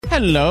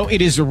Hello,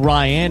 it is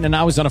Ryan, and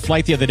I was on a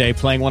flight the other day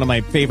playing one of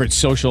my favorite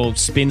social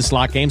spin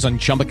slot games on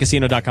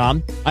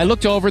ChumbaCasino.com. I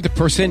looked over at the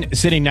person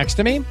sitting next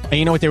to me, and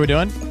you know what they were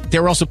doing? They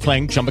were also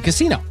playing Chumba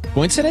Casino.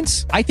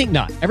 Coincidence? I think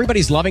not.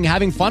 Everybody's loving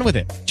having fun with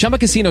it. Chumba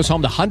Casino is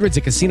home to hundreds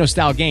of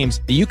casino-style games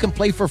that you can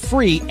play for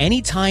free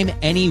anytime,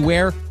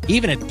 anywhere,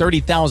 even at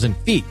 30,000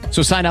 feet.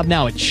 So sign up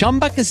now at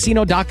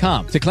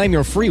ChumbaCasino.com to claim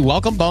your free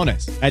welcome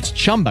bonus. That's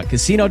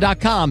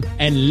ChumbaCasino.com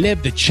and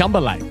live the Chumba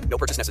life. No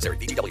purchase necessary.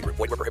 VGW. Void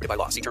were prohibited by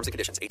law. See terms and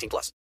conditions.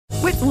 18+.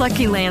 With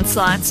Lucky Land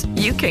Slots,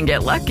 you can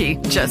get lucky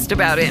just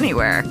about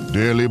anywhere.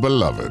 Dearly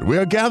beloved, we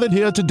are gathered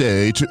here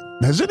today to...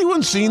 Has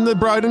anyone seen the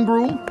bride and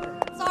groom?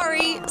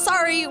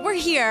 Sorry, we're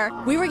here.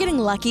 We were getting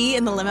lucky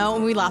in the limo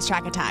and we lost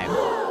track of time.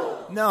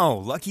 No,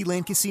 Lucky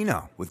Land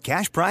Casino, with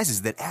cash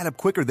prizes that add up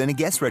quicker than a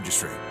guest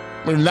registry.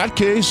 In that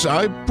case,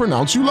 I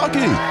pronounce you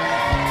lucky.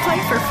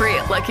 Play for free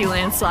at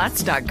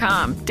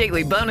LuckyLandSlots.com.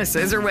 Daily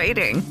bonuses are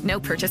waiting. No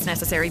purchase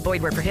necessary.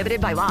 Void where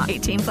prohibited by law.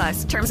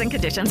 18+. Terms and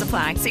conditions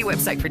apply. See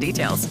website for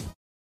details.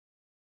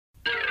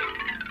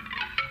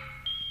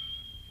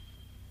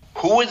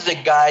 Who is the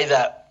guy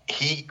that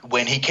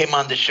when he came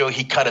on the show,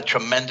 he cut a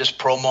tremendous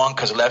promo on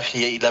because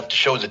he left the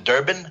show? Was it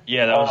Durband?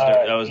 Yeah, that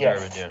was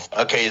yes. Durband, yeah.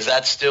 Okay, is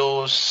that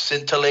still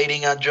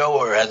scintillating on Joe,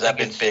 or has that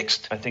been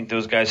fixed? I think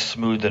those guys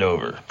smoothed it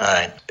over. All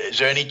right. Is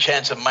there any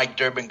chance of Mike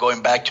Durband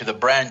going back to the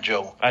brand,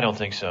 Joe? I don't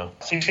think so.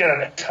 He's got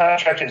a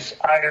contract is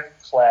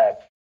ironclad.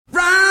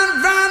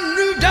 Run,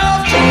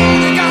 Rudolph,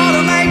 you're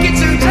gonna make it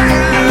to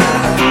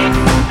town.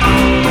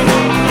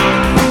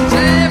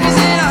 Sam's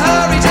in a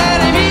hurry,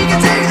 tell him he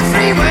can take the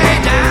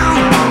freeway down.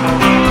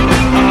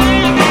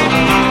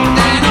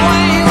 Then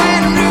away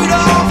went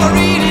Rudolph,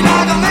 really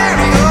like a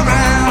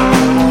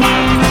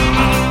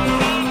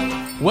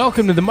merry-go-round.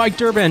 Welcome to the Mike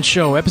Durband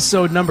Show,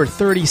 episode number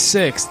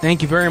 36.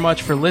 Thank you very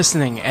much for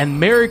listening, and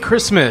Merry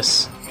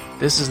Christmas!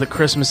 This is the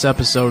Christmas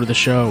episode of the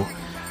show.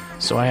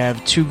 So I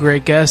have two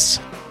great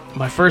guests.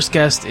 My first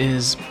guest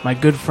is my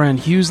good friend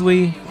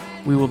Hughezly.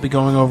 We will be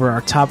going over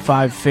our top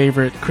 5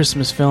 favorite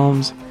Christmas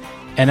films.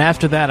 And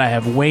after that, I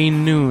have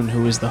Wayne Noon,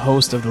 who is the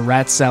host of the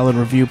Rat Salad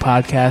Review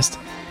podcast.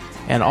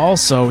 And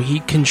also,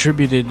 he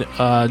contributed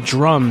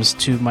drums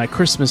to my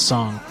Christmas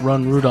song,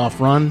 Run, Rudolph,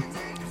 Run,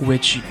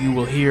 which you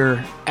will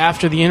hear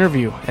after the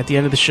interview at the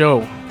end of the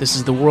show. This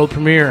is the world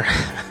premiere.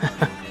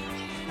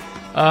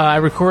 I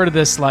recorded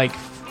this like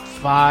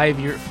 4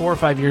 or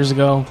 5 years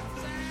ago.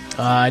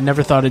 I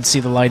never thought it'd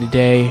see the light of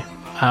day.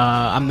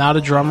 I'm not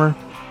a drummer,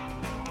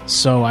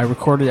 so I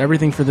recorded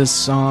everything for this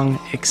song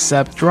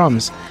except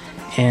drums.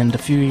 And a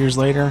few years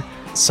later,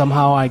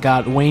 somehow I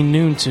got Wayne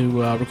Noon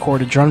to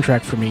record a drum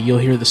track for me. You'll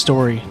hear the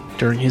story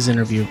during his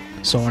interview.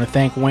 So I want to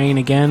thank Wayne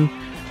again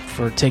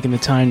for taking the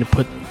time to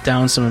put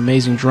down some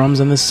amazing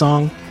drums on this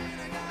song.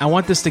 I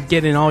want this to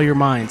get in all your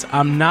minds.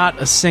 I'm not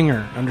a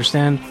singer,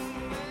 understand?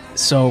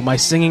 So my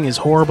singing is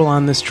horrible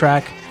on this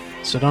track,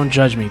 so don't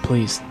judge me,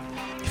 please.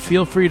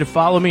 Feel free to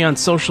follow me on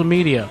social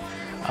media.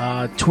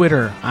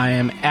 Twitter, I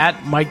am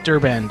at Mike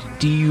Durband,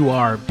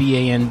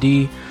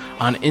 Durband.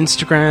 On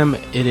Instagram,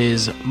 it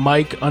is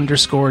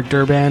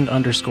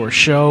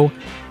Mike_Durband_show.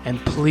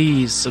 And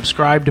please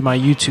subscribe to my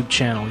YouTube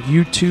channel,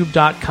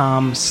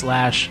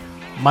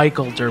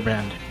 youtube.com/Michael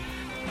Durband.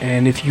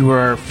 And if you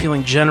are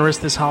feeling generous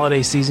this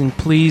holiday season,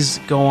 please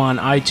go on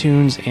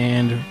iTunes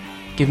and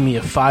give me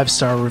a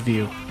 5-star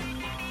review.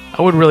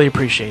 I would really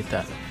appreciate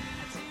that.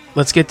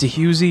 Let's get to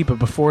Hughezy, but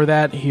before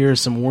that, here are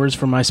some words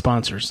from my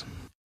sponsors.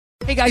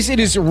 Hey guys, it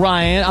is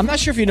Ryan. I'm not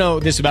sure if you know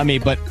this about me,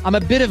 but I'm a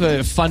bit of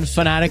a fun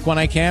fanatic when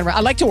I can. I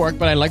like to work,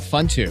 but I like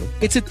fun too.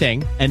 It's a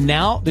thing. And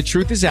now the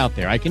truth is out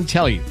there. I can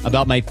tell you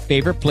about my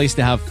favorite place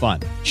to have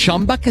fun.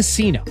 Chumba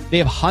Casino. They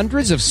have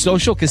hundreds of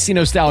social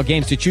casino style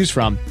games to choose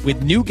from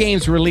with new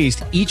games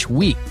released each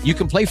week. You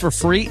can play for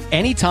free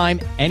anytime,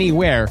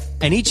 anywhere.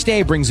 And each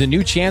day brings a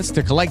new chance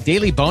to collect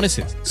daily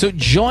bonuses. So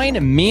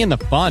join me in the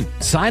fun.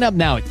 Sign up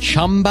now at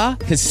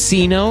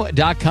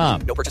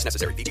ChumbaCasino.com. No purchase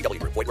necessary.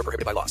 VGW. Void were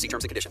prohibited by law. See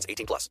terms and conditions. 18+.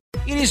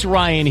 It is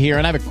Ryan here,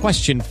 and I have a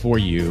question for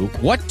you.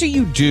 What do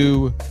you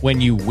do when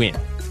you win?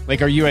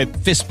 Like, are you a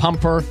fist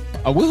pumper,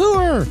 a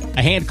woohooer,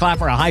 a hand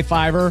clapper, a high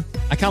fiver?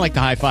 I kind of like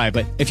the high five,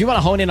 but if you want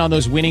to hone in on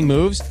those winning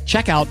moves,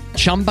 check out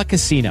Chumba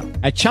Casino.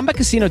 At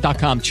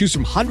ChumbaCasino.com, choose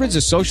from hundreds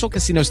of social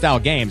casino-style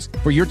games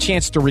for your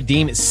chance to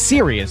redeem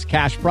serious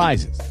cash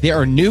prizes. There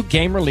are new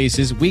game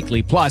releases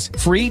weekly, plus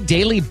free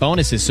daily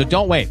bonuses, so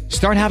don't wait.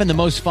 Start having the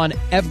most fun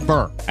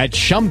ever at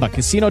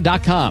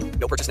ChumbaCasino.com.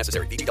 No purchase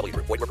necessary. VGW.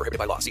 Void were prohibited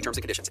by law. See terms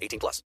and conditions.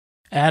 18+.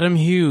 Adam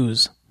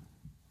Hughes.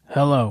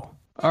 Hello.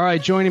 All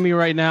right, joining me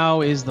right now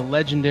is the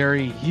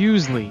legendary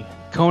Hughezly,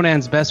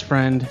 Konnan's best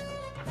friend.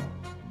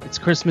 It's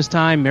Christmas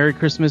time. Merry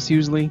Christmas,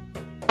 Hughezly.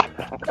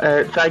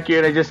 Thank you,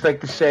 and I'd just like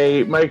to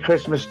say Merry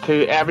Christmas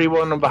to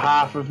everyone on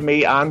behalf of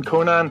me and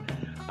Konnan.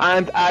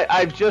 And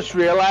I've just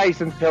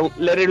realised until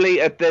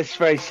literally at this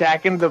very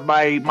second that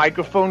my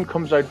microphone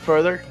comes out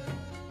further.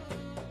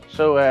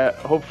 So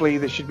hopefully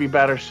there should be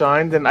better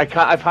sound. And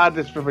I've had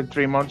this for about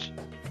 3 months.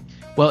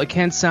 Well, it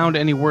can't sound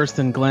any worse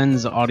than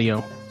Glenn's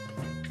audio.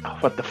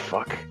 What the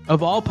fuck?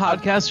 Of all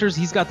podcasters,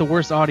 he's got the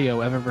worst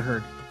audio I've ever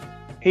heard.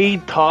 He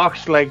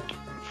talks like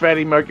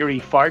Freddie Mercury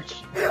farts.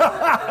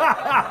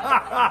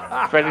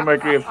 Freddie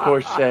Mercury, of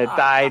course,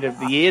 died of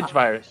the AIDS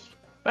virus.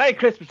 Merry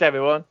Christmas,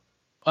 everyone.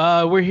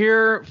 We're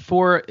here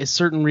for a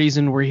certain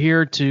reason. We're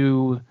here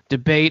to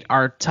debate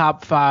our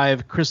top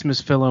 5 Christmas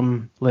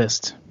film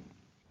list.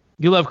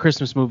 You love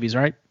Christmas movies,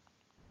 right?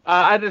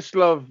 I just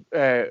love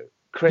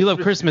Christmas. You love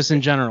Christmas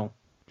in general.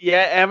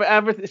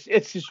 Yeah,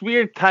 it's this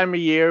weird time of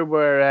year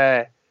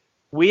where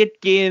weight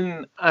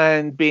gain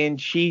and being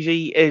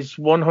cheesy is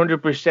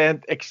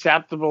 100%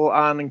 acceptable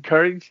and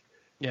encouraged.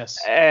 Yes.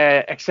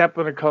 Except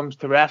when it comes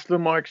to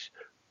wrestling marks.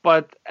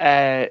 But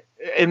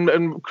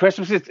in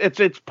Christmas,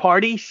 it's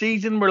party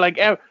season. We're like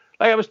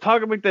I was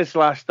talking about this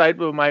last night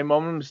with my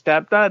mum and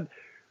stepdad.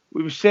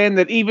 We were saying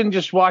that even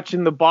just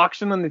watching the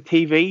boxing on the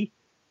TV,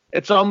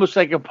 it's almost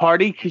like a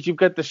party because you've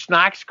got the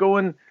snacks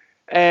going,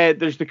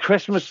 there's the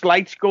Christmas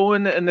lights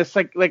going, and it's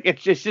like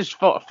it's just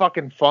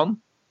fucking fun.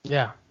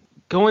 Yeah.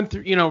 Going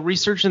through,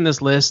 researching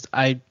this list,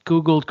 I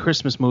Googled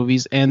Christmas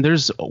movies, and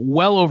there's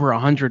well over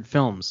 100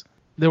 films.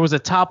 There was a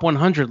top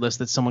 100 list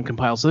that someone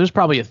compiled, so there's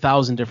probably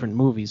 1,000 different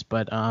movies,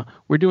 but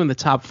we're doing the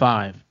top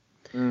 5.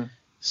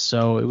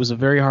 So it was a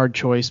very hard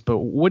choice, but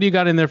what do you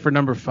got in there for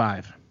number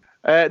 5?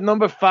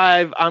 Number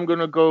 5, I'm going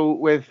to go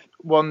with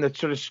one that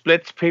sort of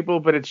splits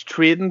people, but it's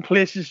Trading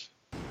Places.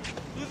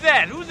 Who's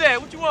that?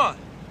 What you want?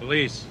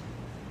 Police.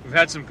 We've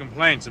had some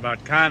complaints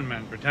about con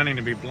men pretending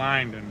to be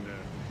blind and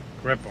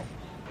crippled.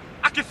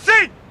 I can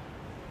see!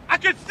 I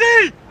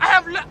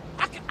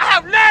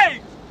have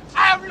legs!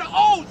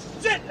 Oh,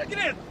 shit, look at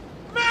this!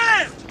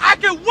 Man, I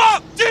can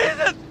walk!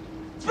 Jesus!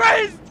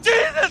 Praise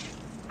Jesus!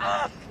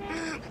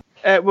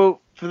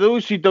 Well, for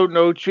those who don't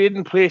know,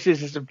 Trading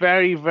Places is a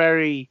very,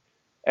 very,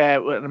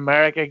 in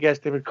America, I guess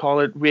they would call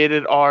it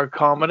rated R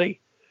comedy.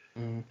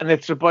 And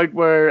it's about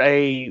where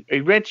a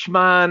rich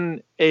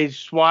man is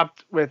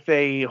swapped with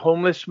a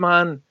homeless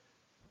man,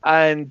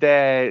 and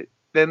then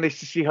they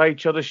see how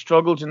each other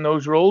struggles in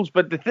those roles.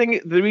 But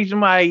the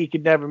reason why you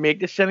could never make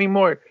this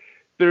anymore,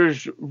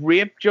 there's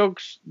rape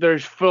jokes,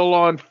 there's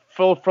full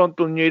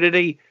frontal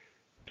nudity.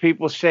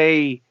 People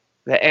say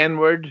the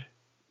N-word.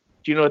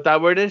 Do you know what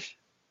that word is?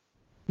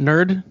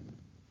 Nerd?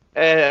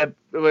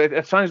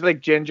 It sounds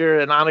like ginger,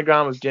 an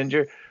anagram of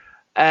ginger.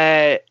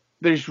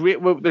 There's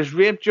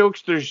rape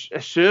jokes, there's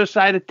a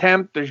suicide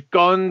attempt, there's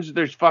guns,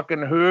 there's fucking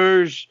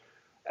whores.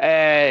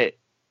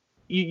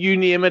 You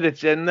name it,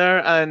 it's in there.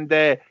 And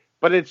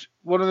but it's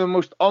one of the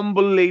most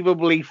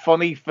unbelievably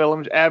funny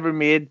films ever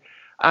made.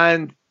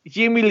 And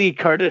Jamie Lee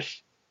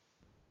Curtis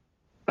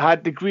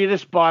had the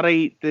greatest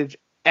body that's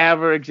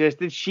ever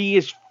existed. She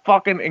is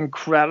fucking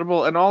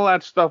incredible. And all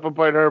that stuff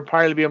about her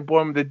apparently being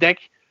born with a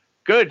dick,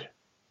 good.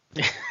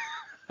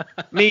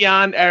 Me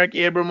and Eric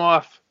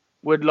Abramoff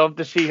would love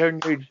to see her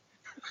nude.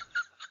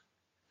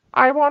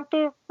 I want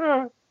to.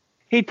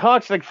 He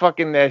talks like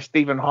fucking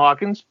Stephen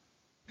Hawkins.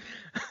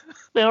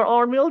 There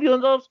are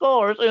millions of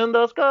stars in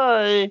the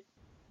sky.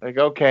 Like,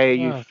 okay,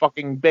 you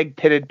fucking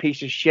big-titted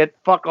piece of shit.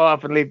 Fuck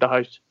off and leave the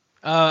house.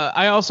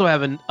 I also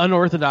have an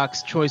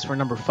unorthodox choice for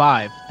number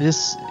 5.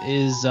 This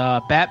is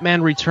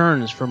Batman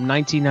Returns from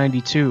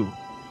 1992.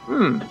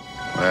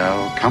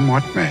 Well, come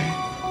what may.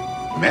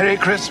 Merry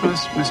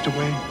Christmas, Mr.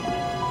 Wayne.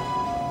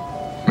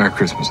 Merry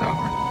Christmas,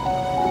 Albert.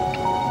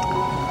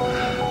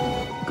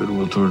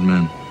 Goodwill toward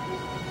men.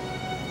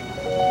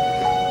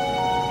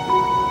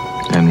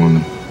 And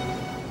women.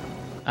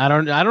 I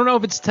don't know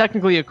if it's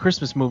technically a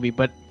Christmas movie,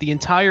 but the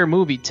entire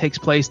movie takes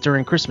place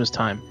during Christmas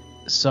time.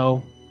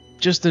 So,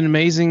 just an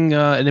amazing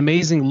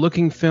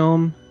looking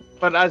film.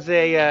 But as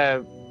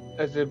a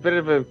bit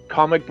of a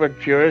comic book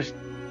purist,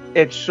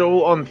 it's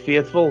so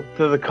unfaithful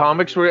to the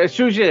comics. Where it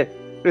shows you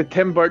that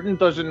Tim Burton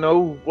doesn't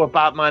know what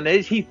Batman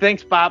is. He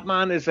thinks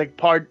Batman is like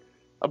part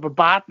of a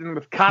bat, and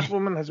with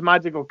Catwoman has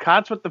magical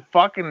cats. What the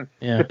fuck? And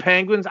the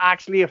Penguin's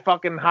actually a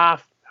fucking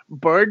half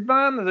bird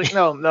man. I was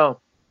like, no.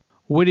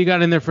 What do you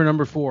got in there for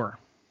number 4?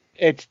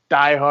 It's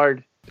Die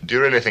Hard. Do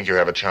you really think you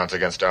have a chance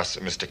against us,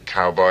 Mr.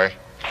 Cowboy?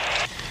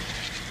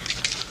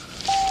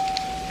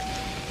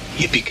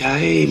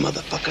 Yippee-ki-yay,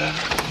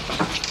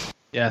 motherfucker.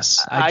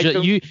 Yes.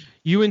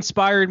 You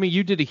inspired me.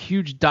 You did a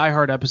huge Die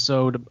Hard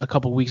episode a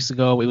couple weeks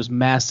ago. It was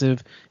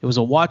massive. It was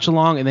a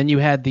watch-along, and then you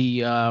had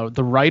the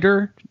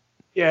writer.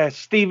 Yeah,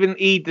 Stephen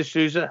E.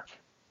 D'Souza.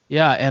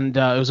 Yeah, and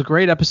it was a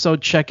great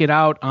episode. Check it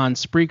out on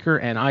Spreaker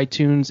and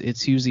iTunes.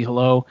 It's Hughesy.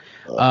 Hello.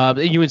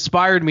 You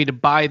inspired me to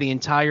buy the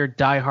entire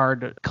Die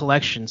Hard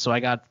collection, so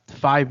I got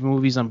 5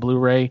 movies on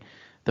Blu-ray.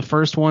 The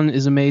first one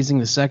is amazing.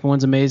 The second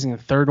one's amazing. The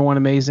third one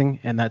amazing,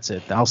 and that's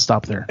it. I'll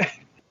stop there.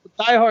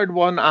 Die Hard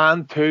 1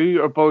 and 2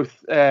 are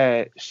both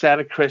set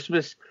at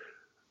Christmas,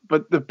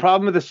 but the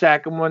problem with the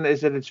second one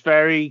is that it's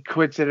very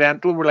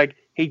coincidental. Where like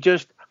he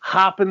just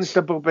happens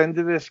to bump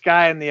into this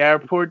guy in the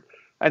airport,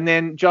 and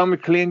then John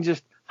McClane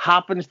just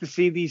happens to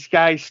see these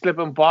guys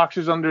slipping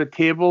boxes under a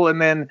table,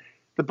 and then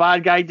the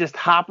bad guy just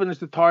happens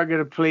to target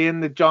a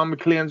plane that John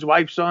McClane's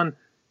wife's on.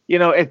 You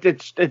know,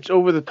 it's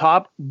over the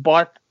top,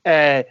 but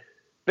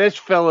This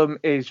film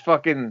is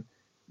fucking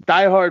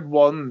Die Hard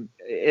 1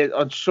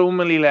 on so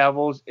many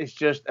levels. It's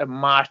just a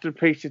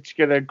masterpiece. It's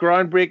got a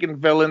groundbreaking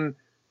villain.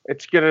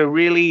 It's got a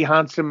really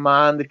handsome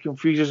man that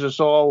confuses us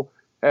all.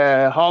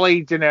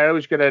 Holly De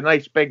Niro's got a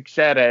nice big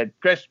set of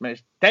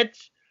Christmas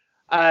tits.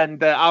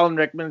 And Alan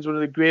Rickman's one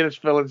of the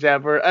greatest villains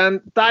ever.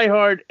 And Die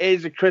Hard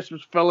is a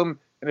Christmas film.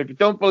 And if you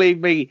don't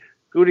believe me,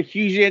 go to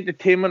Hughezy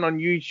Entertainment on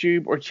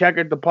YouTube or check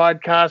out the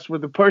podcast where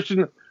the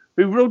person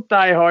who wrote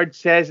Die Hard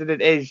says that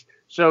it is.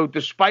 So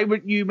despite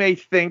what you may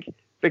think,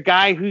 the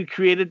guy who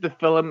created the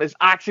film is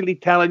actually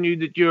telling you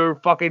that you're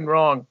fucking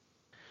wrong.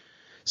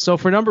 So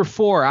for number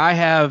 4, I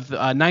have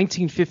a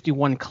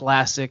 1951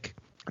 classic.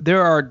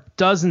 There are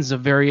dozens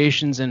of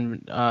variations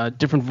and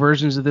different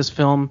versions of this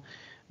film.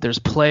 There's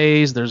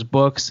plays, there's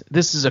books.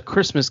 This is A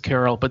Christmas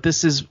Carol, but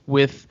this is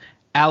with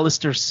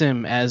Alistair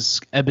Sim as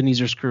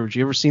Ebenezer Scrooge.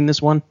 You ever seen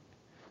this one?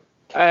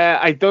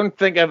 I don't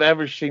think I've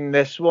ever seen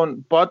this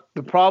one, but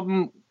the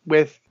problem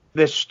with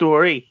this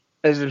story,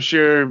 as I'm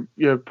sure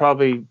you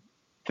probably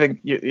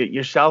think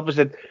yourself, is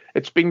that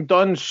it's been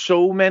done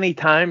so many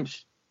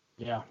times.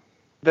 Yeah.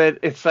 That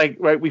it's like,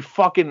 right, we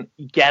fucking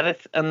get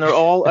it, and they're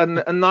all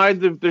and now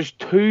there's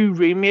 2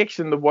 remakes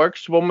in the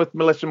works. One with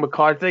Melissa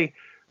McCarthy,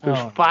 who's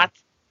fat,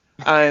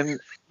 and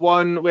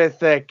one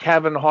with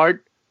Kevin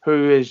Hart,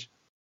 who is.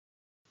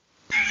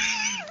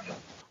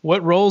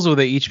 What roles will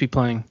they each be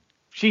playing?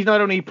 She's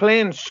not only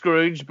playing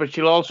Scrooge, but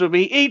she'll also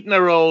be eating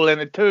a role in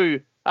it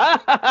too.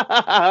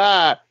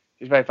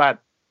 She's very fat.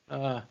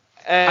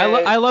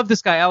 I love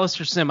this guy,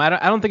 Alistair Sim. I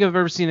don't think I've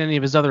ever seen any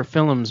of his other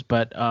films,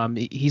 but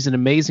he's an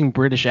amazing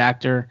British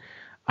actor.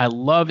 I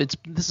love it.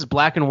 This is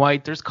black and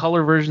white. There's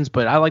color versions,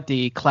 but I like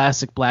the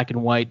classic black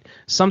and white.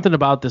 Something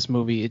about this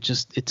movie,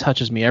 it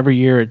touches me every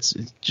year. It's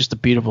just a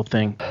beautiful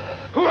thing.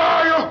 Who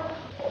are you?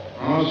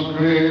 Ask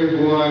me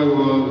who I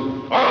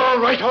was. All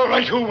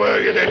right. Who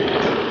were you then?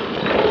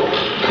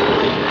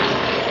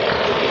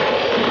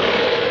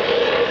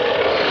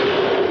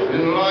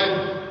 In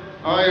life,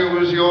 I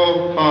was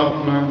your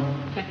partner,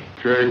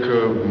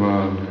 Jacob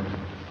Marley.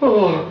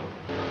 Oh.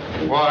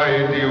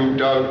 Why do you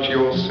doubt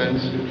your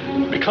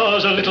senses?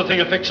 Because a little thing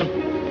affects them.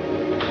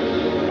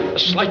 A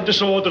slight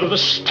disorder of the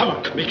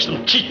stomach makes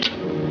them cheat.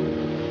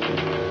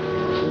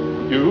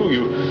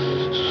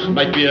 You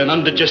might be an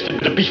undigested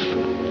bit of beef.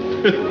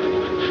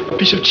 A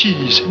piece of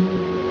cheese.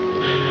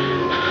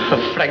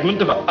 A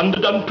fragment of an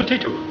underdone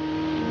potato.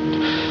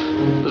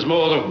 There's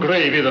more of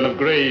gravy than of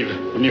grave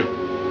in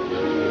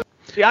you.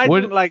 See, I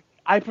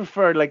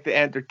prefer like the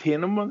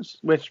entertaining ones,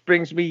 which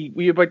brings me.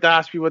 Were you about to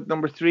ask me what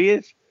number 3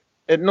 is?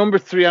 At number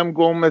 3, I'm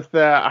going with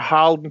a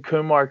Harold and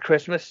Kumar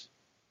Christmas.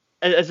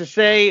 As I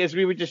say, as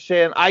we were just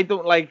saying, I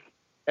don't like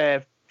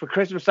for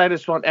Christmas. I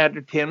just want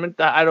entertainment.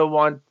 I don't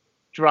want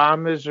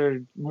dramas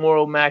or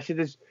moral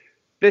messages.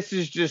 This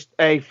is just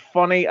a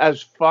funny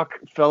as fuck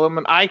film,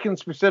 and I can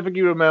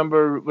specifically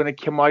remember when it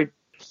came out.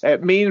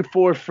 Me and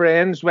 4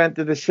 friends went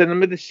to the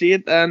cinema to see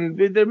it, and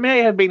there may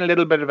have been a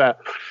little bit of a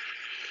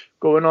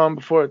going on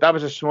before. That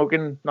was a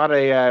smoking, not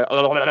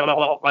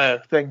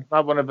a thing,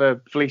 not one of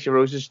the Felicia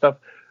Rose's stuff.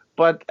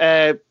 But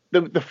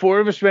the 4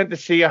 of us went to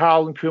see a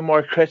Harold and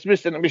Kumar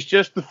Christmas, and it was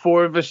just the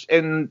 4 of us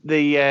in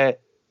the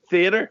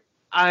theater,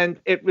 and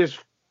it was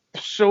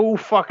so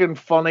fucking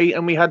funny,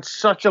 and we had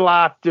such a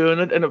laugh doing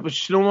it, and it was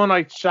snowing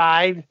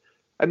outside,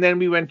 and then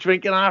we went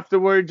drinking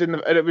afterwards, and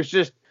it was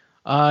just.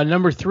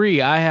 Number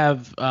 3, I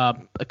have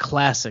a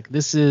classic.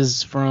 This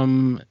is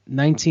from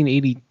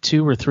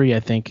 1982 or 3, I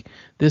think.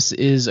 This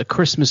is A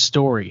Christmas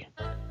Story.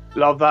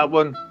 Love that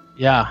one.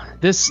 Yeah,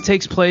 this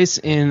takes place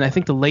in, I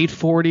think, the late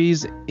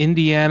 40s,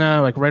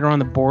 Indiana, like right around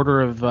the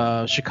border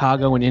of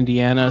Chicago and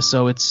Indiana.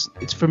 So it's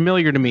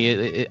familiar to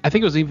me. I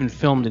think it was even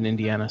filmed in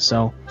Indiana.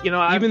 So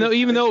even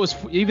though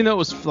it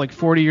was like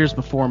 40 years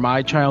before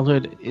my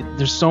childhood,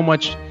 there's so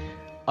much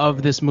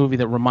of this movie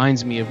that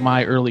reminds me of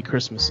my early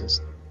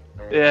Christmases.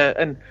 Yeah,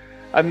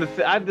 and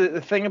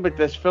the thing about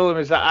this film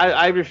is that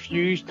I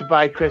refuse to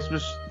buy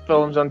Christmas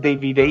films on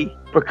DVD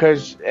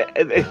because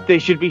they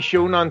should be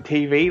shown on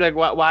TV. Like,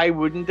 why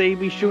wouldn't they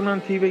be shown on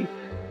TV?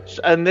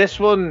 And this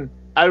one,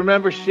 I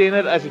remember seeing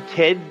it as a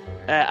kid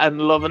and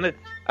loving it,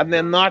 and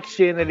then not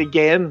seeing it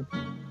again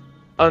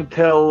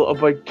until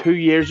about 2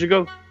 years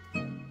ago.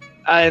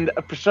 And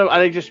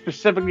I just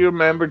specifically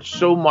remembered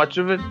so much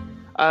of it,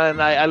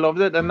 and I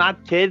loved it. And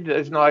that kid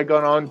has now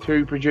gone on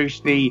to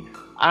produce the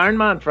Iron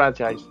Man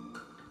franchise.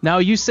 Now,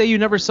 you say you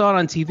never saw it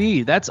on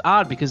TV. That's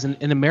odd because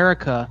in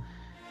America,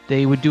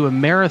 they would do a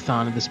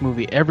marathon of this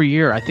movie every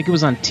year. I think it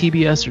was on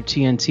TBS or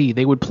TNT.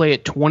 They would play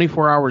it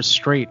 24 hours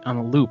straight on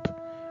a loop,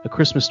 A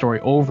Christmas Story,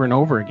 over and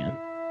over again.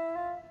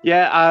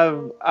 Yeah,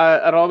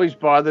 it always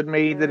bothered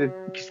me that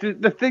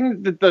the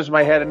thing that does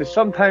my head in is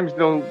sometimes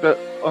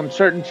on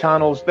certain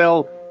channels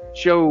they'll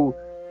show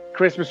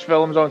Christmas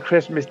films on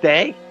Christmas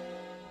Day,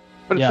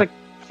 but it's like,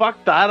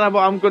 fuck that.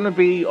 I'm going to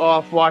be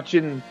off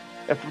watching.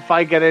 If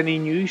I get any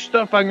new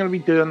stuff, I'm going to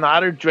be doing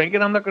that or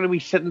drinking. I'm not going to be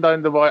sitting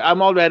down to watch.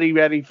 I'm already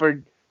ready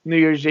for New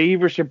Year's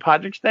Eve or St.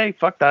 Patrick's Day.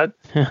 Fuck that.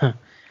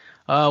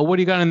 What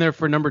do you got in there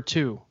for number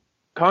 2?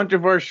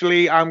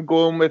 controversially, I'm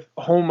going with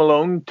Home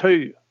Alone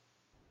 2.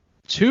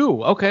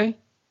 2, okay.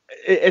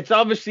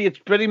 It's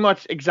pretty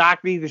much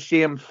exactly the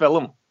same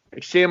film.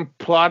 The same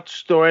plot,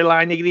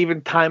 storyline. You can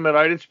even time it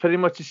out. It's pretty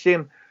much the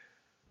same.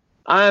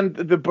 And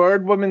the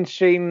bird woman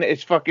scene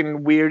is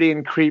fucking weirdy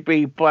and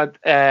creepy, but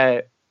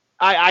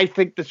I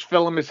think this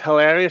film is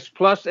hilarious.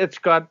 Plus, it's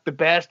got the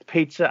best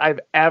pizza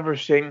I've ever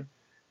seen.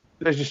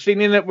 There's a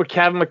scene in it where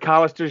Kevin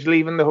McAllister's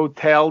leaving the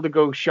hotel to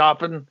go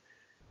shopping,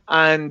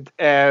 and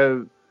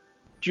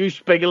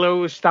Juice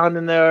Bigelow is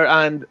standing there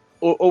and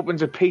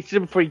opens a pizza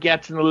before he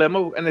gets in the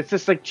limo, and it's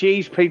just like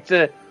cheese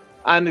pizza,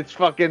 and it's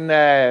fucking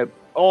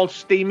all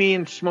steamy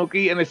and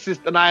smoky, and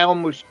I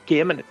almost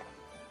came in it.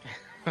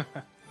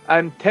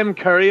 And Tim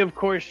Curry, of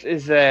course,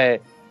 is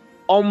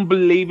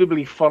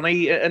unbelievably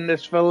funny in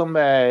this film.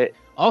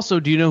 Also,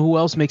 do you know who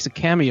else makes a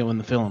cameo in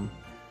the film?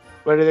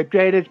 One of the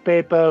greatest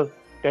people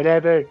that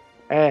ever.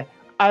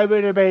 I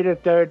would have made a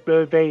third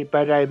movie,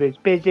 but I was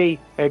busy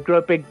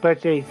groping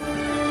pussies.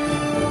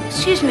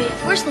 Excuse me,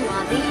 where's the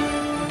lobby?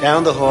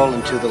 Down the hall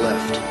and to the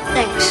left.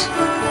 Thanks.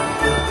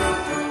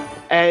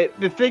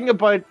 The thing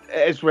about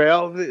as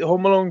well,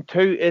 Home Alone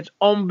 2, it's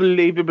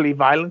unbelievably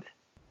violent.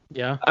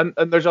 Yeah. And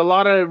there's a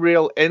lot of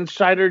real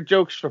insider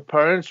jokes for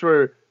parents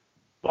where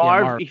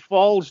Barb, he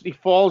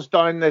falls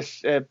down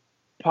this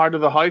part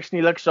of the house and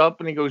he looks up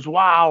and he goes,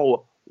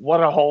 "Wow,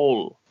 what a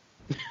hole."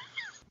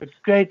 But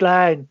great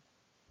line.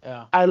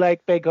 Yeah. I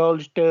like big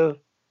holes too.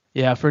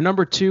 Yeah, for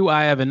number 2,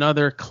 I have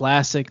another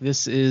classic.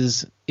 This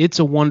is It's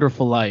a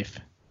Wonderful Life.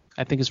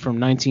 I think it's from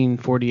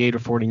 1948 or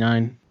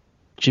 49.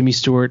 Jimmy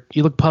Stewart.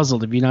 You look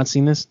puzzled. Have you not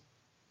seen this?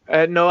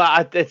 No,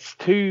 it's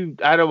too.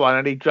 I don't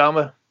want any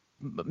drama.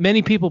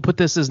 Many people put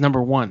this as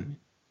number 1.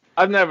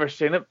 I've never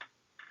seen it.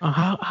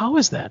 How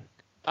is that?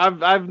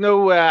 I've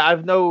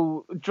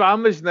no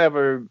dramas.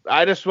 Never.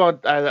 I just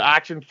want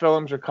action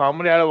films or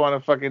comedy. I don't want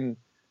to fucking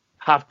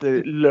have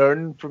to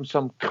learn from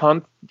some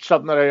cunt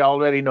something that I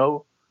already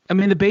know. I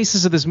mean, the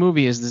basis of this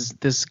movie is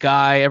this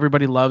guy.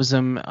 Everybody loves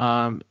him.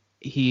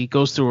 He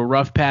goes through a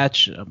rough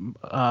patch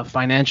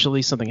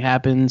financially. Something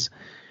happens,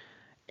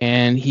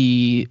 and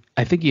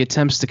I think he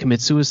attempts to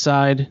commit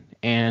suicide.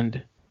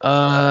 And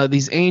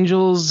these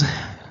angels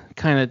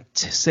kind of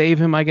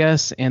save him, I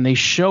guess, and they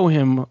show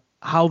him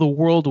how the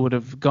world would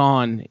have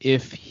gone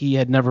if he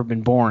had never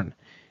been born.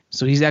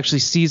 So he actually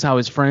sees how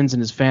his friends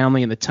and his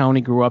family and the town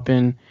he grew up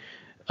in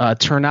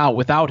turn out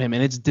without him,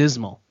 and it's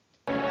dismal.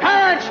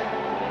 Clarence!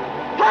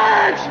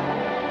 Clarence!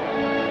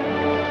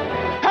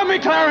 Help me,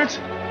 Clarence!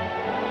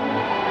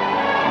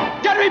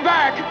 Get me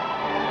back!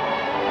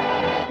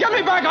 Get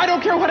me back! I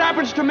don't care what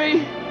happens to me!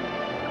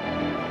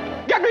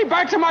 Get me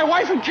back to my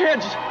wife and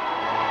kids!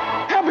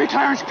 Help me,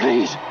 Clarence,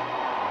 please!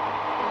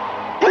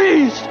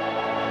 Please!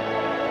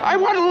 I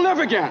want to live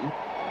again!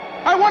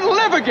 I want to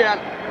live again!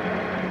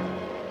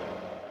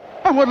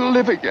 I want to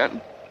live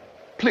again.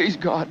 Please,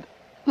 God,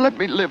 let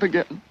me live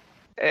again.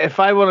 If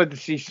I wanted to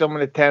see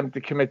someone attempt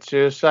to commit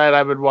suicide,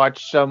 I would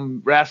watch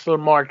some wrestler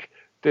Mark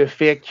do a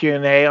fake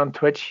Q&A on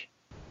Twitch.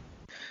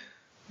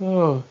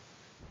 Oh.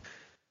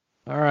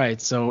 All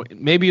right, so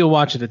maybe you'll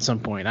watch it at some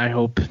point. I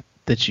hope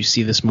that you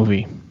see this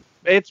movie.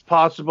 It's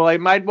possible. I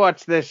might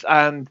watch this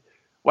and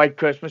White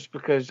Christmas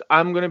because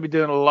I'm going to be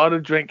doing a lot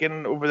of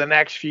drinking over the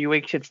next few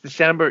weeks. It's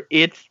December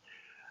 8th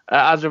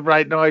as of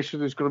right now, so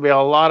there's going to be a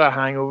lot of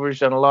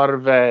hangovers and a lot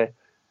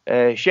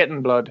of shit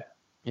and blood.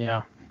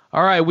 Yeah.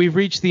 All right, we've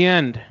reached the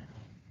end.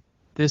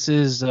 This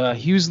is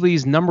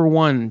Hughezly's number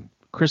 1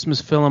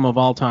 Christmas film of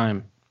all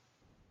time.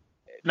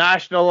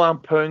 National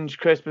Lampoon's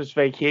Christmas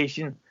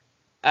Vacation.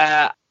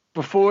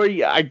 Before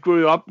I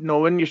grew up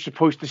knowing you're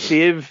supposed to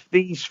save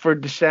these for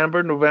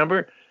December,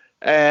 November,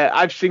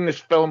 I've seen this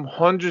film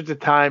hundreds of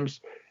times.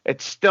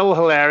 It's still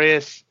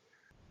hilarious.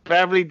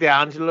 Beverly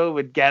D'Angelo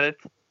would get it.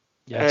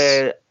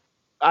 Yes.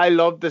 I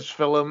love this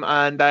film,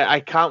 and I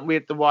can't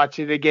wait to watch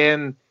it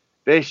again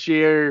this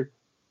year,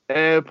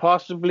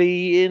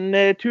 possibly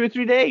in 2 or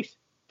 3 days.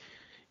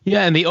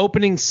 Yeah, and the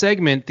opening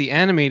segment, the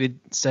animated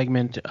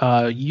segment,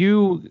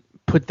 you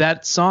put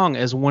that song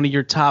as one of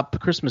your top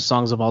Christmas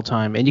songs of all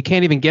time, and you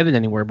can't even get it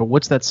anywhere. But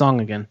what's that song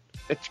again?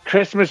 It's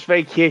Christmas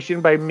Vacation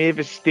by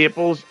Mavis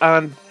Staples,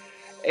 and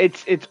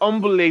it's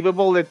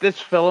unbelievable that this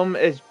film,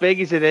 as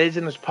big as it is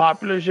and as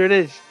popular as it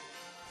is,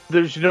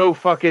 there's no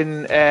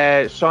fucking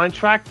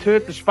soundtrack to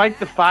it, despite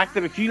the fact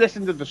that if you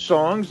listen to the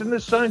songs in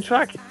this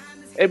soundtrack,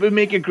 it would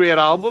make a great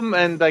album.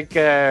 And like,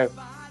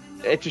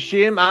 it's a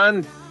shame.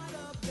 And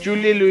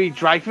Julia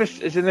Louis-Dreyfus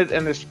is in it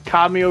in this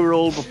cameo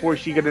role before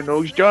she got a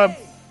nose job.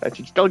 That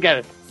she'd still get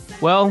it.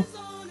 Well,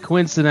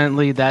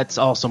 coincidentally, that's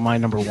also my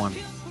number 1.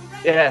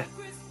 Yeah.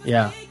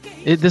 Yeah.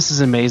 This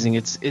is amazing.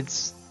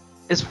 It's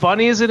as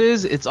funny as it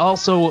is. It's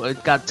also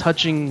got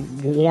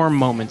touching, warm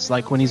moments,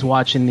 like when he's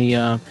watching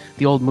the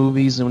old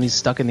movies and when he's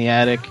stuck in the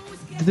attic.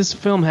 This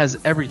film has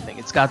everything.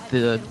 It's got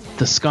the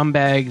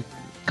scumbag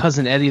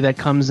cousin Eddie that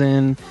comes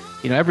in.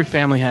 You know, every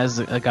family has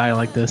a guy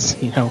like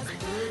this. You know,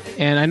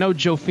 and I know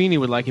Joe Feeney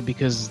would like it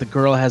because the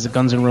girl has a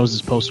Guns N'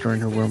 Roses poster in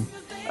her room.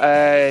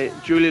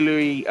 Julie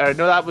Louis, no,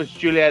 that was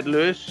Juliette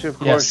Lewis, who of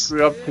course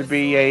grew up to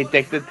be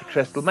addicted to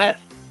crystal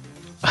meth.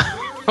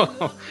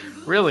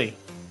 Really?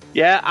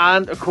 Yeah,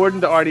 and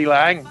according to Artie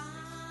Lang,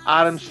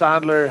 Adam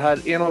Sandler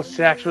had anal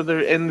sex with her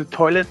in the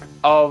toilet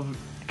of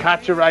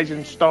Catch a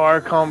Rising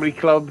Star Comedy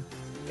Club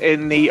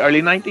in the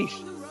early 90s.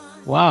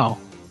 Wow.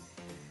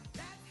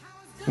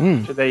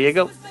 So there you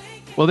go.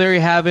 Well, there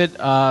you have it.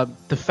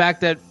 The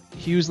fact that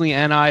Hughezly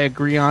and I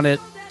agree on it,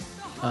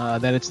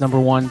 that it's number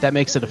one, that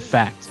makes it a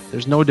fact.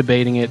 There's no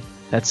debating it.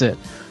 That's it.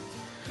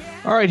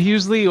 All right,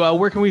 Hughezly,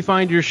 where can we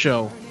find your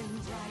show?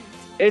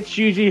 It's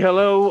Hughesy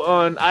Hello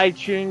on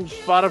iTunes,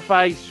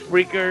 Spotify,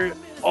 Spreaker,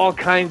 all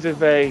kinds of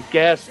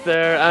guests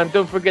there. And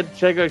don't forget to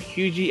check out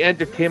Hughesy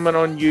Entertainment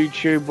on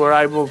YouTube, where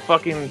I will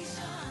fucking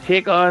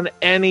take on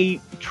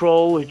any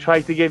troll who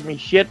tries to give me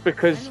shit,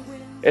 because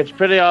it's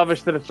pretty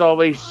obvious that it's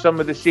always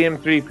some of the same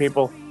three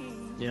people.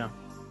 Yeah.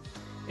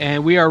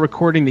 And we are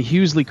recording the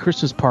Hughezly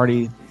Christmas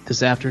party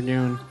this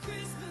afternoon.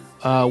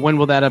 When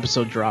will that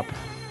episode drop?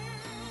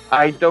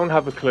 I don't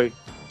have a clue.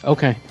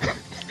 Okay.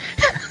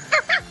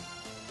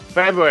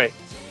 February.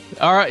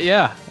 All right,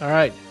 yeah. All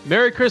right.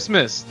 Merry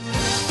Christmas.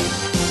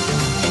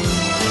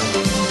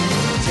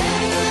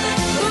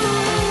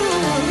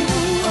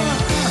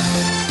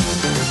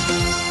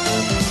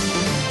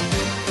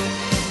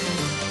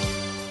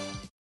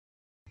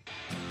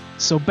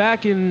 So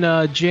back in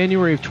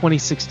January of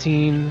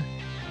 2016,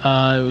 it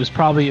was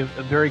probably a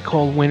very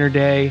cold winter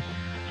day.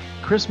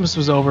 Christmas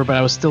was over, but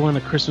I was still in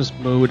a Christmas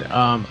mood.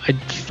 I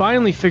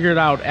finally figured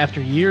out, after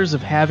years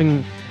of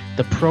having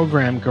the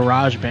program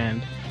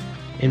GarageBand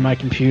in my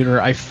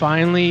computer, I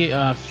finally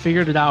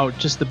figured it out,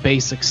 just the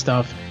basic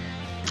stuff.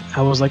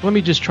 I was like, let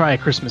me just try a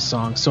Christmas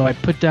song. So I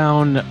put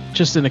down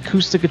just an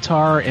acoustic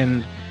guitar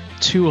and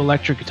 2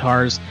 electric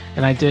guitars,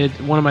 and I did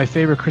one of my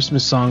favorite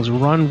Christmas songs,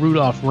 Run,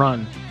 Rudolph,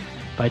 Run,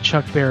 by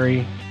Chuck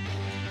Berry.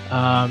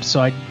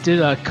 So I did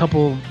a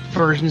couple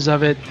versions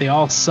of it. They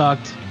all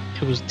sucked.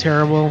 It was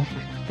terrible.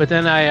 But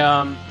then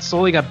I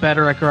slowly got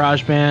better at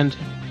GarageBand.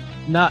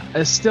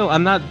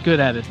 I'm not good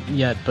at it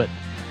yet, but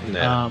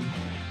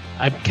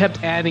I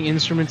kept adding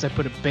instruments. I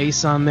put a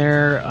bass on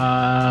there.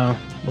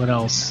 What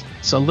else?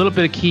 So a little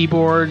bit of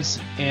keyboards,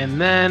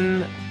 and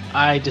then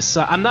I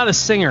decided I'm not a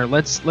singer.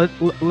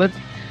 Let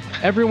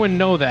everyone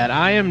know that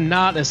I am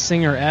not a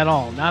singer at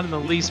all, not in the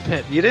least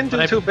bit. You didn't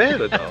do too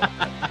bad at all.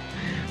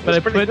 But I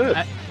put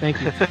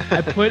thank you.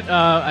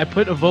 I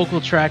put a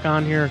vocal track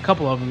on here, a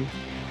couple of them.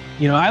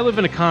 You know, I live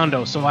in a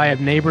condo, so I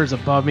have neighbors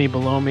above me,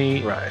 below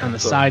me, on the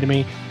side of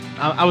me.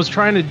 I was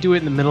trying to do it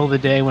in the middle of the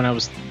day when I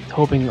was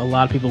hoping a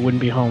lot of people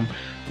wouldn't be home.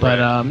 But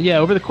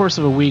over the course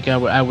of a week,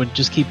 I would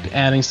just keep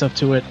adding stuff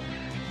to it.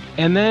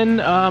 And then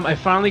I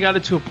finally got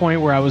it to a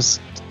point where I was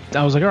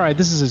like, all right,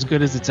 this is as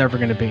good as it's ever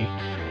going to be.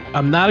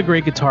 I'm not a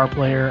great guitar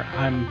player.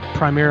 I'm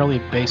primarily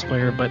a bass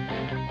player, but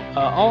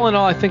all in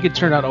all, I think it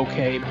turned out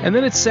okay. And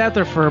then it sat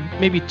there for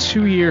maybe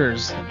 2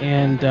 years,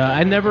 and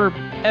I never,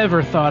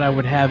 ever thought I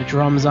would have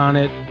drums on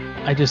it.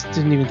 I just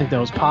didn't even think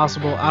that was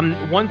possible.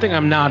 One thing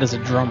I'm not is a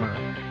drummer.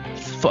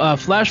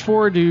 Flash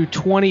forward to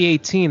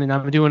 2018, and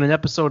I'm doing an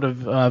episode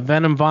of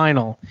Venom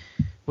Vinyl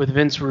with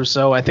Vince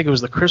Russo. I think it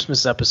was the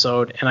Christmas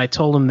episode, and I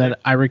told him that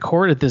I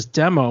recorded this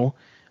demo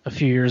a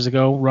few years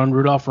ago, Run,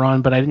 Rudolph,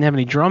 Run, but I didn't have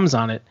any drums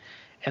on it.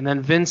 And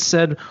then Vince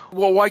said,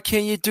 well, why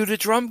can't you do the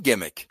drum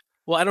gimmick?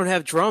 Well, I don't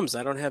have drums.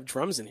 I don't have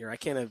drums in here. I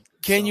can't have...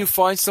 Can you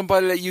find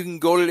somebody that you can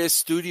go to their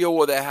studio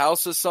or their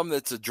house or something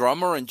that's a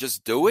drummer and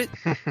just do it?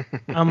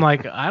 I'm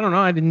like, I don't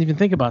know. I didn't even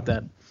think about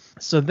that.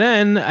 So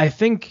then I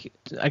think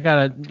I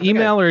got an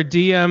email or a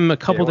DM a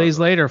couple days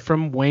later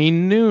from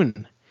Wayne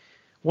Noon.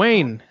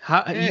 Wayne,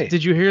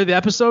 did you hear the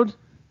episode?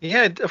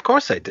 Yeah, of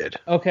course I did.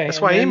 Okay. That's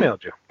why I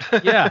emailed you.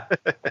 Yeah.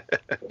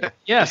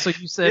 Yeah, so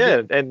you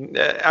said... Yeah, and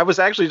I was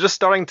actually just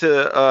starting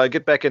to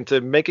get back into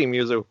making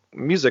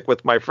music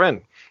with my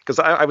friend. Because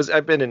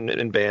I've been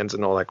in bands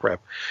and all that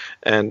crap.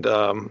 And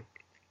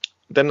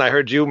then I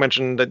heard you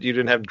mention that you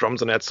didn't have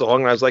drums on that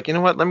song. And I was like, you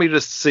know what? Let me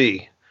just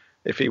see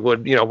if he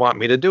would, want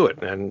me to do it.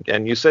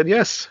 And you said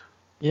yes.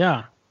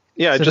 Yeah.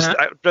 Yeah,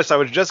 so I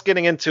was just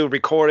getting into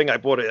recording. I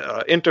bought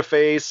an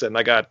interface, and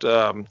I got...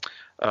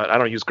 I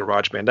don't use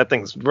GarageBand. That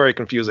thing's very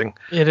confusing.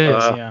 It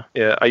is, yeah.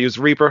 Yeah, I use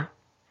Reaper.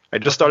 I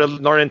just started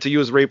learning to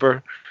use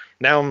Reaper.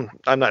 Now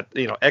I'm not,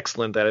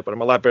 excellent at it, but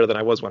I'm a lot better than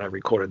I was when I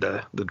recorded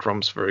the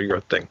drums for your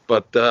thing.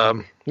 But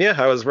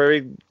I was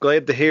very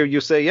glad to hear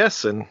you say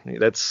yes, and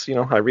that's,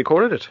 I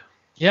recorded it.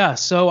 Yeah,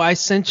 so I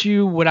sent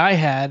you what I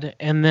had,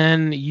 and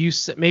then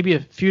maybe a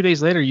few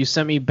days later you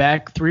sent me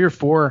back 3 or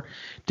 4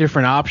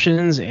 different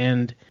options,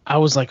 and I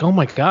was like, oh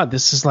my God,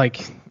 this is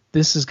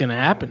going to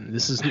happen.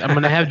 I'm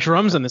going to have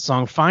drums on this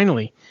song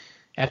finally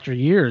after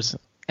years.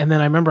 And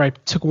then I remember I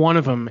took one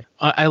of them.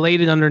 I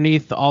laid it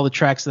underneath all the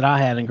tracks that I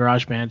had in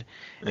GarageBand.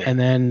 Yeah. And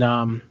then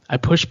I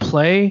pushed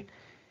play.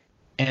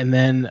 And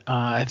then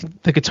I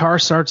think the guitar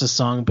starts a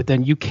song. But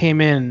then you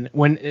came in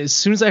as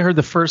soon as I heard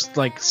the first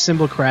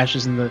cymbal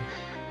crashes and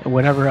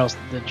whatever else,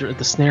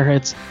 the snare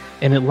hits,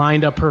 and it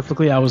lined up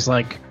perfectly. I was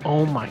like,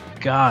 oh my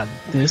God,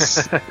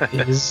 this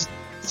is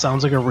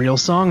sounds like a real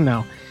song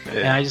now. Yeah.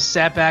 And I just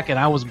sat back and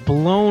I was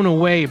blown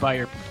away by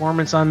your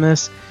performance on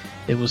this.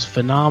 It was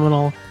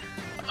phenomenal.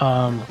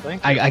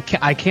 Thank you.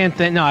 I can't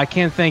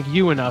thank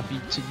you enough.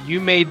 You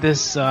made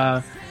this.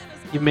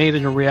 You made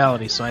it a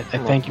reality. So I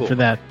thank you for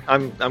that.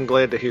 I'm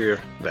glad to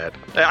hear that.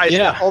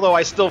 Yeah. Although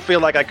I still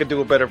feel like I could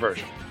do a better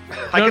version.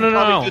 I could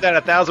probably do that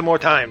 1,000 more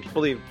times.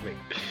 Believe me,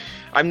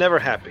 I'm never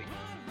happy.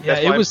 Yeah,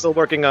 That's why I'm still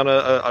working on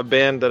a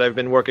band that I've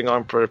been working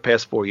on for the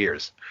past 4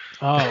 years.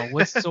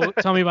 Oh, so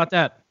tell me about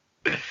that.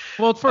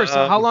 Well, first,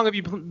 how long have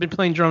you been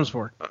playing drums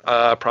for?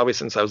 Probably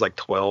since I was like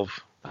 12.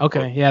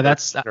 Okay, yeah,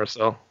 that's or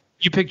so.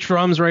 You picked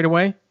drums right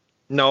away?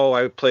 No,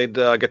 I played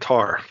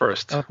guitar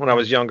first when I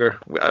was younger.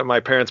 My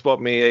parents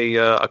bought me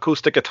a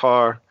acoustic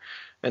guitar,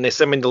 and they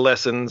sent me to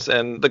lessons.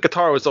 And the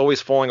guitar was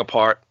always falling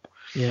apart.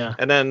 Yeah.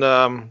 And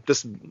then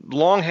this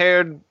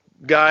long-haired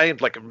guy,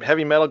 like a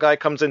heavy metal guy,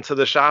 comes into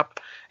the shop.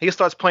 He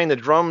starts playing the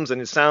drums,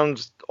 and it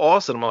sounds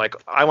awesome. I'm like,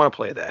 I want to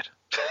play that.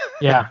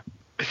 Yeah.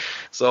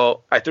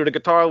 So I threw the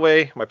guitar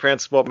away. My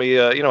parents bought me,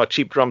 a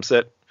cheap drum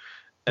set,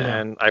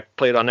 and I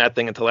played on that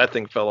thing until that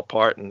thing fell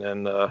apart, and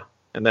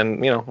then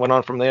went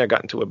on from there. I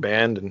got into a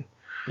band, and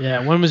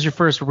yeah. When was your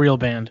first real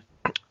band?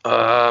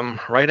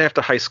 Right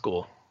after high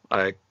school,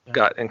 I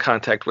got in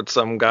contact with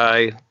some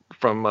guy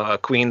from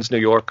Queens, New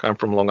York. I'm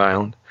from Long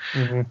Island,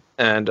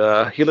 and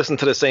he listened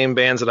to the same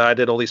bands that I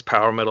did, all these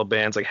power metal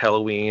bands like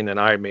Halloween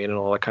and Iron Maiden and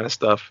all that kind of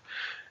stuff.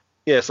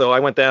 Yeah, so I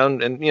went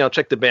down and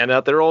checked the band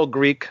out. They're all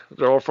Greek.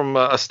 They're all from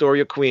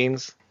Astoria,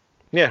 Queens.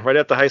 Yeah, right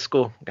after high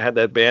school, I had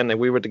that band, and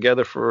we were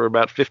together for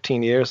about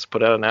 15 years.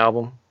 Put out an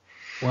album.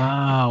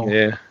 Wow.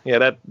 Yeah.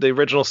 That the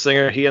original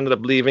singer, he ended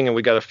up leaving, and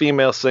we got a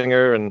female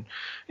singer, and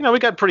we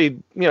got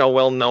pretty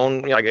well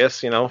known, I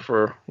guess,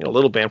 for a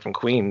little band from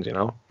Queens,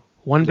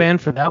 One band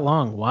for that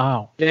long.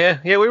 Wow. Yeah,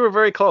 we were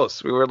very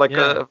close. We were like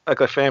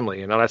a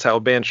family, that's how a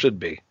band should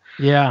be.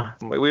 Yeah.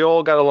 We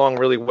all got along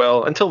really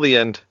well until the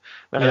end.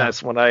 And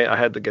that's when I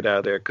had to get out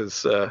of there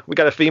because we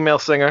got a female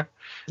singer,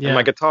 and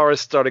my guitarist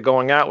started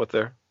going out with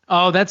her.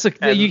 Oh,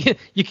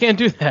 you can't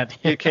do that.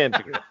 You can't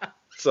do that.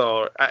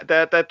 So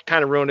that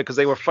kind of ruined it because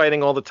they were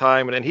fighting all the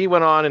time, and then he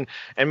went on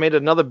and made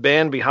another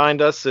band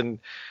behind us, and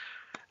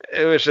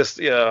it was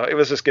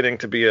just getting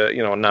to be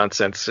a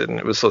nonsense, and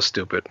it was so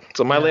stupid.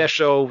 So my last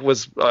show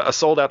was a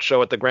sold out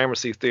show at the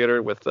Gramercy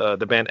Theater with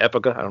the band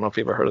Epica. I don't know if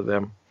you've ever heard of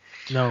them.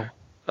 No.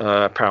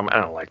 I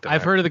don't like them.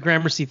 I've heard of the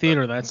Gramercy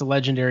Theater. That's a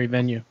legendary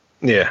venue.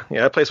 Yeah,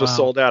 that place was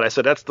sold out. I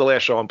said, that's the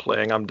last show I'm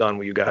playing. I'm done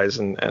with you guys.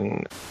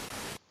 And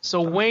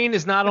So Wayne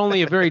is not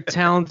only a very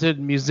talented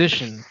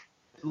musician,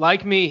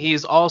 like me,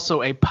 he's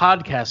also a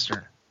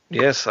podcaster.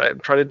 Yes, I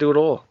try to do it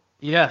all.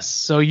 Yes,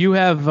 so you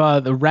have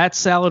the Rat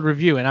Salad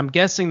Review, and I'm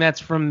guessing that's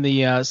from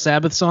the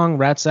Sabbath song,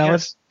 Rat Salad?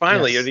 Yes,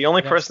 finally. Yes. You're the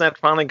only person that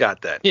finally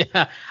got that.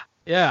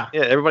 Yeah,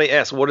 everybody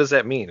asks, what does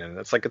that mean? And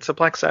it's like, it's a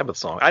Black Sabbath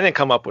song. I didn't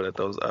come up with it.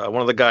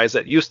 One of the guys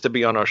that used to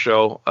be on our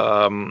show,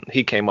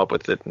 he came up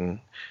with it, and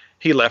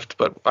he left,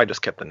 but I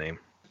just kept the name.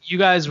 You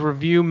guys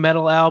review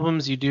metal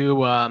albums. You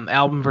do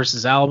album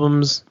versus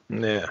albums.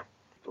 Yeah.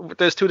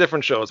 There's two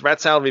different shows.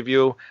 Rat Salad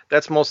Review,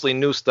 that's mostly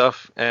new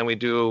stuff, and we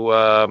do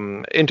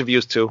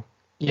interviews too.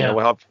 Yeah.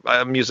 We'll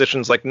have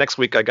musicians. Like next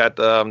week, I got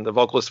the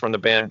vocalist from the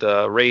band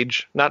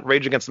Rage, not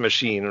Rage Against the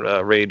Machine,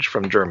 Rage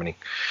from Germany.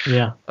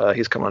 Yeah.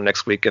 He's coming on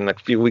next week. In a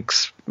few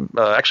weeks,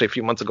 actually a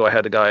few months ago, I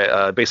had a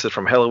guy, bassist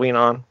from Halloween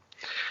on.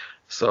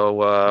 So.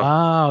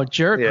 Wow,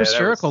 Chris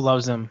Jericho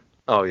loves him.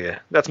 Oh yeah,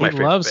 that's my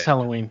favorite. He loves band.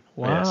 Halloween.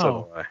 Wow. Yeah,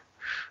 so do I.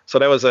 So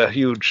that was a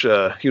huge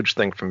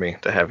thing for me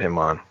to have him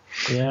on.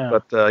 Yeah.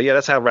 But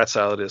that's how Rat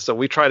Salad is. So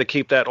we try to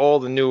keep that, all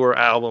the newer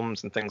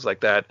albums and things like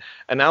that.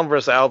 An album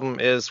versus album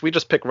is we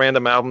just pick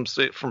random albums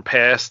from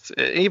past,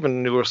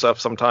 even newer stuff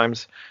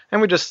sometimes, and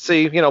we just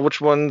see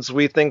which ones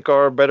we think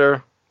are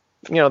better,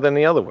 than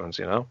the other ones.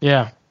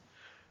 Yeah.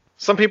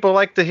 Some people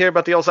like to hear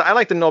about the old stuff. I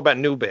like to know about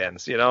new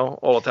bands,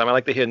 all the time. I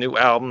like to hear new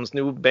albums,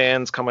 new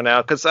bands coming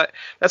out, because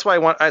that's why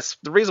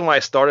the reason why I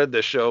started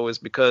this show is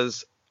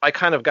because I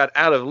kind of got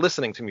out of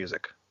listening to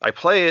music. I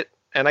play it,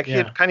 and I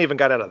kind of even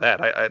got out of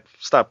that. I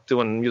stopped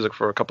doing music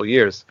for a couple of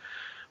years,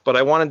 but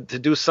I wanted to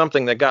do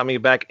something that got me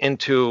back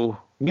into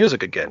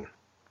music again.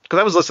 Because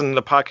I was listening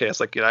to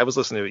podcasts, like I was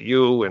listening to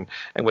you and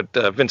with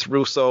Vince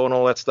Russo and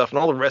all that stuff and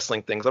all the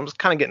wrestling things. I'm just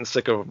kind of getting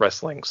sick of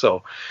wrestling,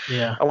 so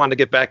I wanted to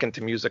get back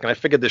into music, and I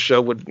figured this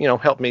show would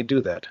help me do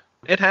that.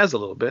 It has a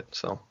little bit,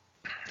 so.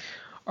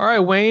 All right,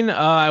 Wayne.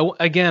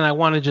 Again, I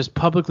want to just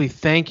publicly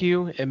thank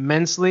you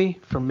immensely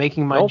for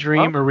making my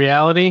dream a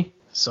reality.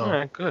 So all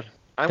right, good.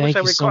 I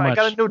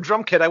got a new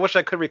drum kit. I wish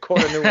I could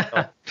record a new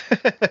one.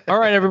 All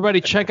right,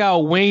 everybody, check out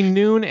Wayne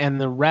Noon and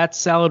the Rat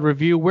Salad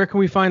Review. Where can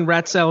we find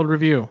Rat Salad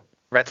Review?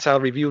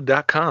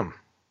 RatSaladReview.com.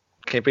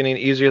 Can't be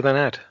any easier than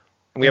that.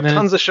 We have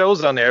tons of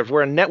shows on there.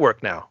 We're a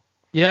network now.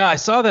 Yeah, I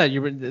saw that.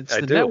 It's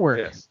the network.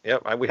 Yes.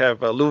 Yep. We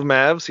have Lou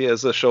Mavs. He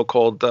has a show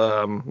called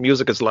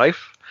Music is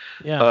Life.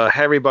 Yeah.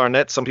 Harry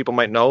Barnett, some people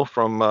might know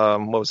from,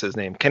 what was his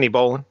name? Kenny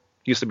Bolin.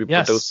 Used to be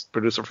Yes.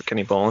 producer for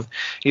Kenny Bolin.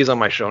 He's on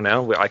my show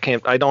now.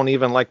 I don't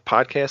even like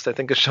podcast. I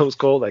think his show's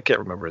called. I can't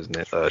remember his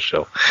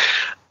show.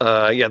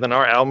 Then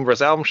our album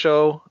versus album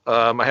show.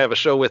 I have a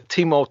show with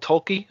Timo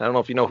Tolkki. I don't know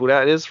if you know who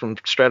that is, from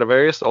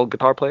Stradivarius, old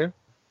guitar player.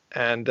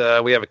 And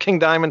we have a King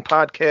Diamond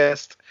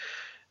podcast,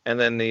 and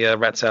then the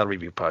Rat Salad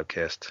Review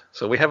podcast.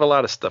 So we have a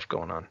lot of stuff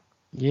going on.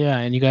 Yeah,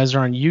 and you guys are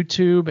on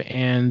YouTube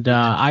and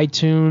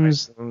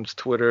iTunes,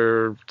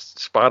 Twitter,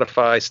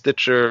 Spotify,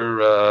 Stitcher,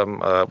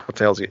 what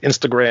the hell is it?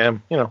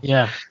 Instagram.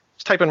 Yeah.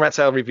 Just type in Rat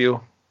Salad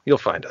Review. You'll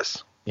find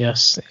us.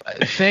 Yes.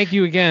 Thank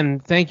you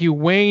again. Thank you,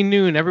 Wayne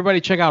Noon. Everybody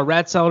check out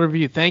Rat Salad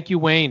Review. Thank you,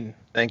 Wayne.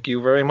 Thank you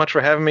very much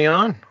for having me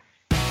on.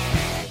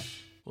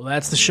 Well,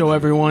 that's the show,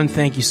 everyone.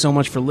 Thank you so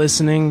much for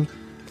listening.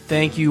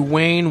 Thank you,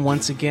 Wayne,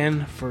 once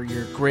again for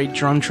your great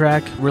drum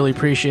track. Really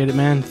appreciate it,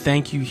 man.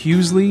 Thank you,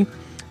 Hughezly.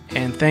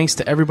 And thanks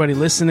to everybody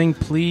listening.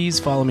 Please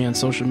follow me on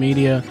social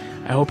media.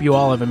 I hope you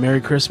all have a Merry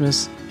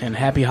Christmas and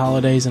Happy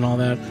Holidays and all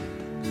that.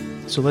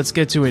 So let's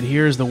get to it.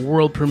 Here's the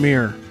world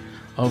premiere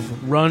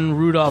of Run,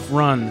 Rudolph,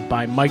 Run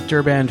by Mike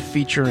Durband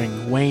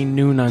featuring Wayne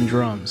Noon on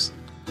drums.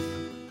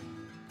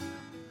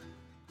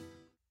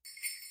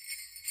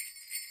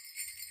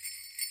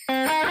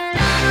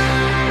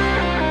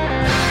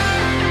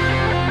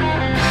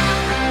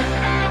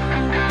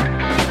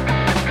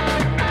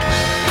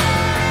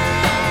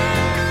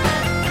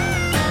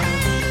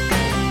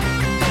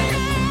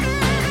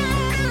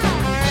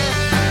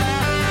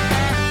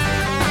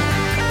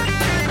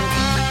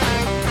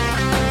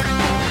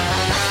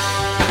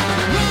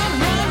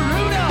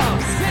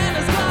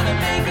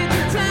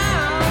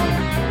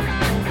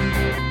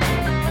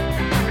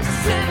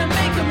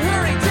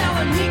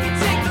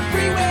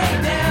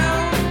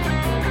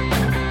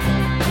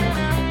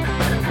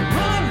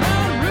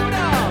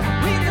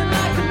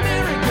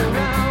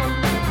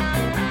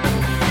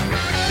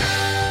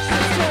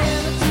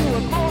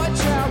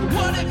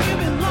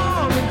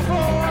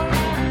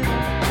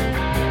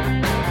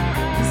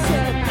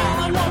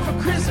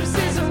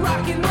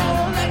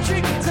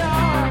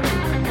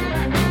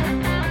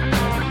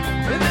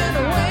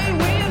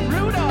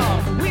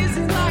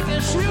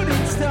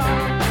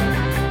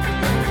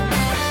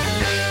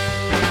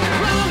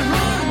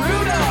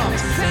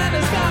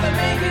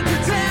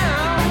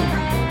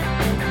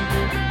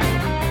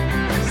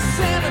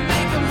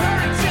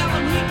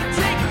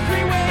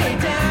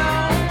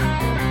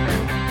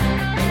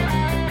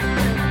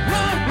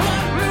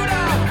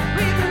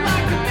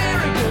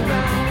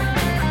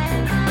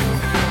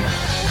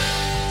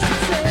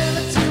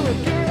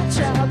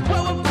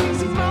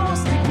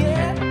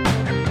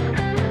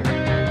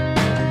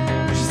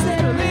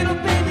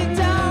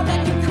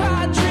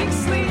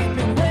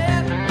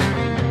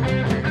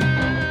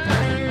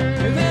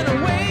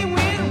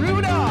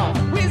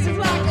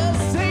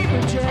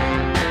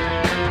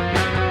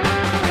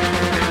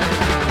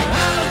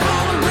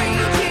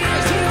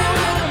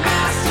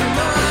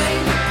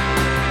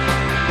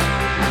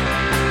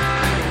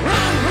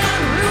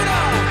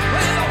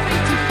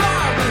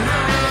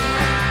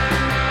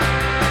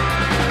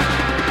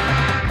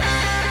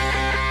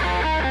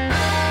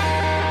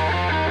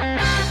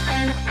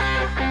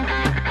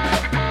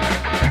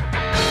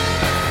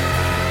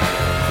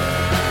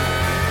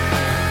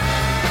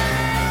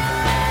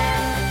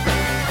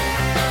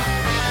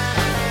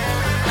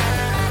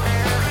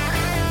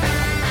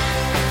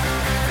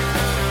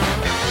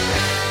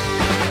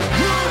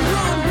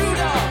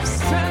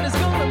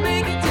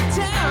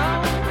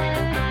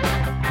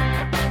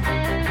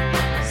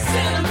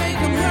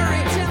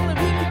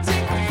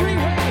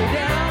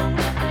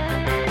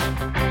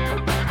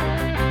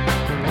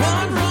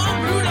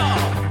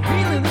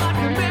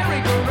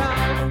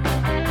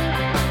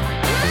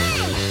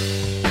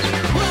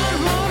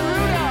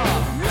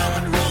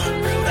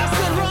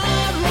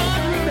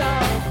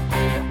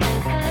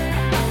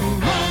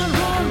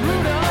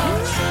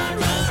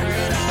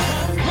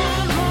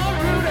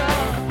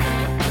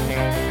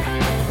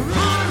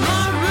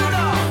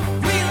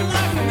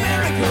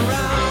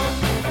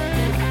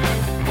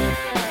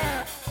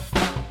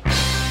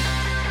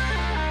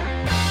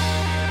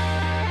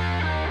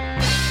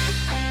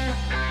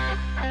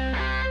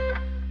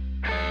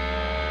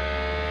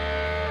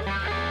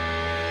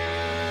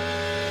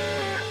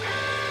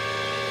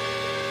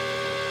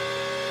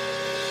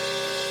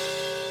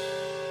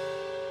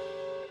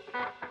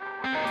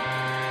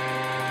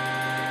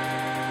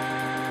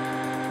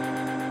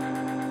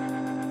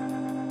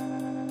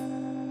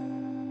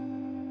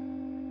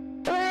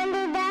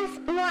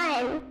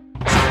 One.